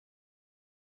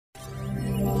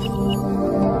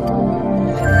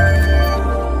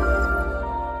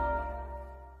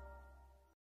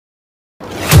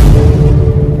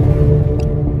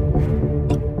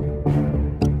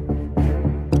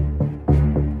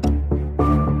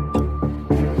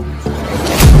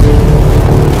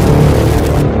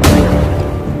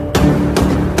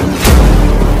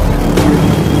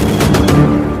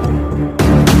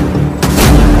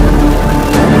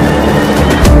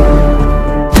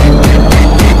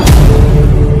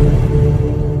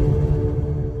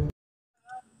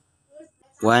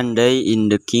One day in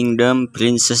the kingdom,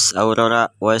 Princess Aurora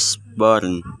was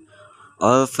born.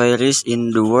 All fairies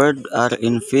in the world are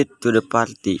invited to the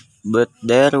party, but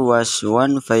there was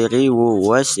one fairy who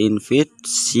was invited.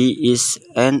 She is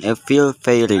an evil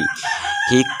fairy.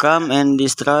 He came and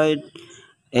destroyed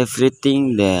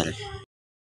everything there.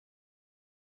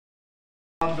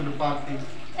 Come to the party.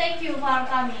 Thank you for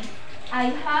coming.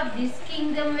 I hope this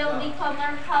kingdom will become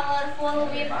more colorful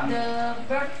with the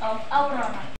birth of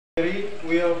Aurora. Fairy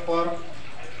will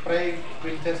pray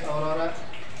Princess Aurora.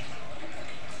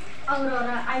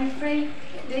 Aurora, I pray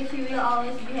that you will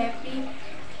always be happy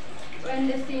when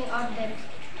the thing are dead.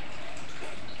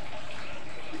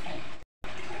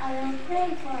 I will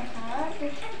pray for her to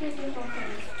keep beautiful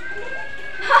face.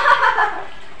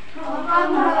 How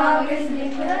come her always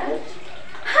different?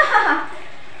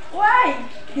 Why?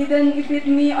 Didn't invite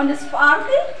me on this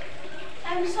party?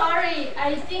 I'm sorry,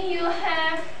 I think you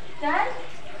have done.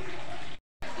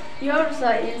 You're so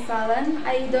insolent.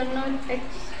 I don't know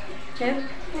accept.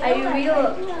 I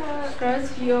will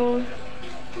crush your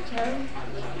child.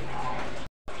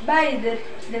 By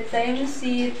the time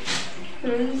she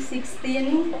turns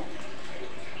 16,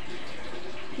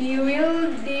 he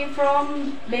will die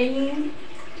from being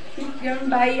taken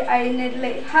by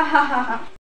𝓈𝓁𝑒𝓃𝑔. Ha ha ha ha.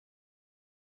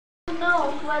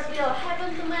 No, what will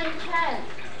happen to my child?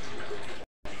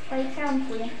 Welcome,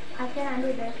 Queen. I cannot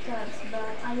do that curse,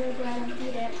 but I will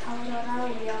guarantee that Aurora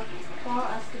will fall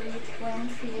asleep when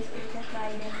she is picked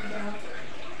by the needle.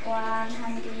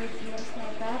 100 years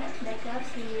later, the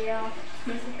curse will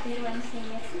disappear when she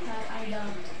meets her idol.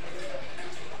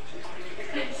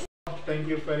 Thank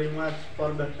you very much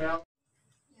for the help.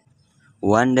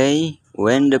 One day,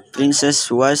 when the princess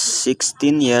was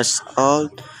 16 years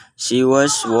old, she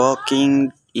was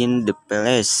walking in the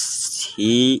palace.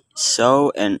 She saw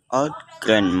an old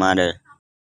grandmother.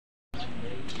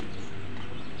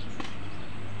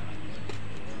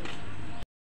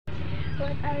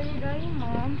 What are you doing,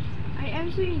 Mom? I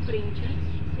am sewing, Princess.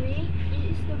 See, this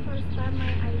is the first time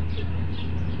I see.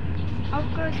 Of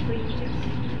course, Princess.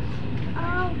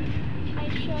 Oh, I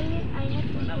sorry, I need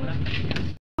to do.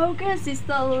 How can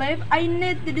sister live? I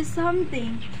need to do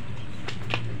something.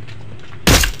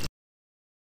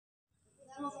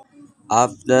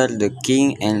 After the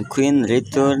king and queen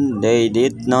returned, they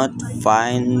did not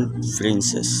find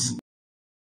princess.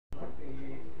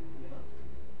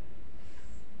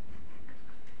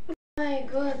 My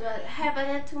God, what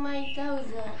happened to my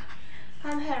daughter?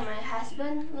 Come here, my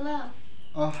husband, love.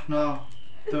 Oh no,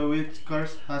 the witch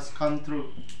curse has come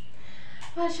true.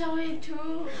 What shall we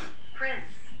do?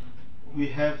 Prince. We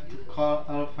have to call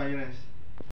all fairies.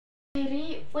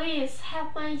 Fairy, please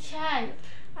help my child.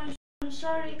 I'm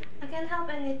sorry, I can't help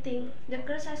anything. The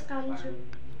curse has come true.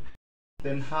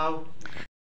 Then how?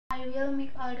 I will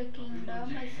make all the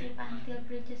kingdom asleep until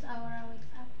Princess Aurora wakes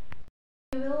up.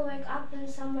 You will wake up when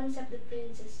someone saves the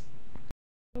princess.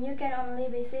 You can only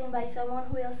be seen by someone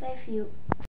who will save you.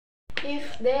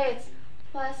 If that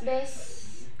was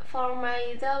best for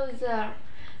my daughter,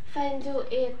 fine do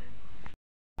it.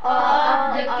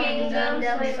 All of the kingdom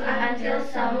sleep until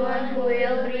someone who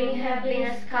will bring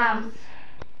happiness comes.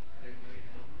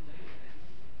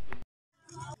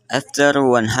 After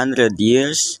 100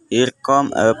 years, here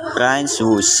comes a prince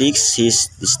who seeks his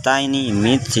destiny,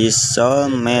 meets his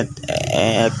soulmate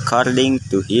according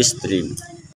to his dream.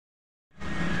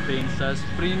 Princess,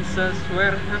 princess,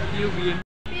 where have you been?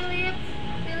 Philip,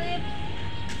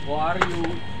 Who are you?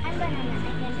 I'm Banana.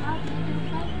 I can help you to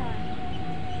fight her.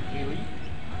 Really?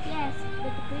 Yes,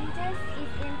 but the princess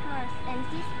is in curse and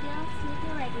she's still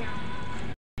sleeping right now.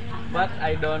 But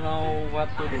I don't know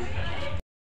what to do.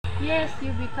 Yes, you,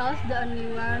 because the only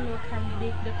one who can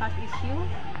break the curse is you.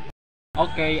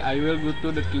 Okay, I will go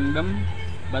to the kingdom,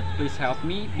 but please help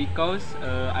me because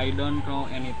I don't know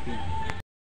anything.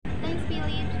 Thanks,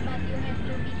 Philip, but you have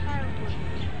to be careful.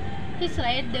 He's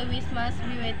right, the witch must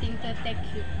be waiting to take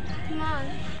you. Come on.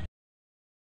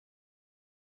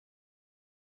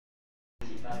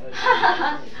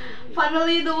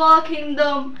 Finally, the whole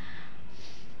kingdom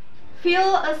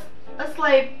feel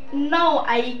asleep. Now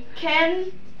I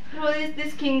can release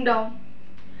this kingdom.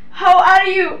 How are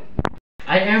you?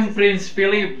 I am Prince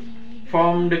Philip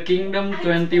from the Kingdom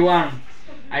 21.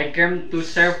 I came to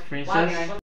save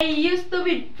Princess. I used to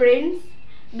be prince.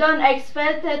 Don't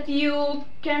expect that you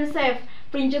can save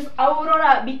Princess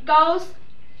Aurora because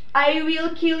I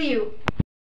will kill you.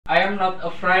 I am not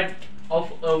afraid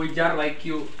of a wizard like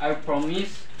you. I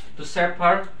promise to save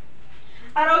her.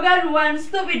 Arrogant one,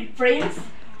 stupid prince.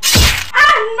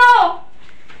 Ah, no!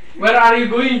 Where are you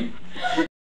going?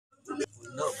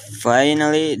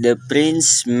 Finally, the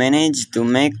prince managed to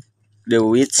make the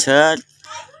wizard,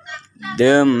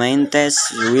 the main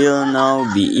task will now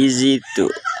be easy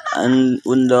to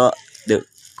undo the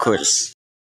curse.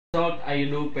 Should I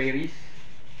do Paris?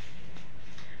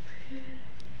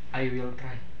 I will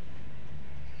try.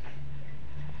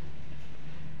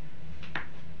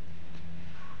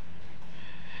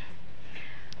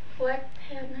 What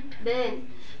happened? Then,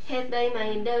 had by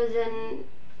my dozen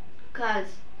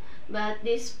cars, but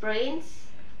this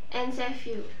prince and save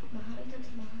you.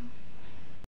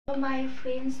 Oh, my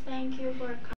friends, thank you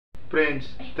for coming. Prince,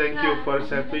 thank you for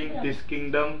saving this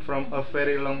kingdom from a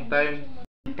very long time.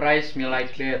 Praise me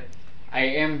like that. I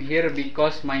am here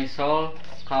because my soul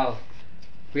called.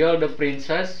 Will the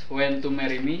princess want to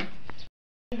marry me?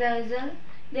 Dazzle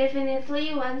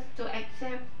definitely wants to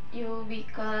accept you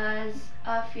because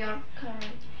of your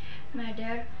courage.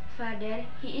 Mother, father,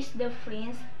 he is the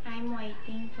prince. I'm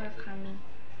waiting for coming.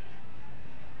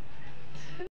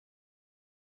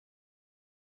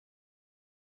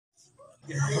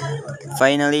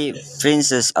 Finally,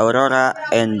 Princess Aurora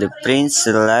and the prince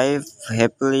live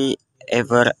happily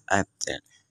ever after.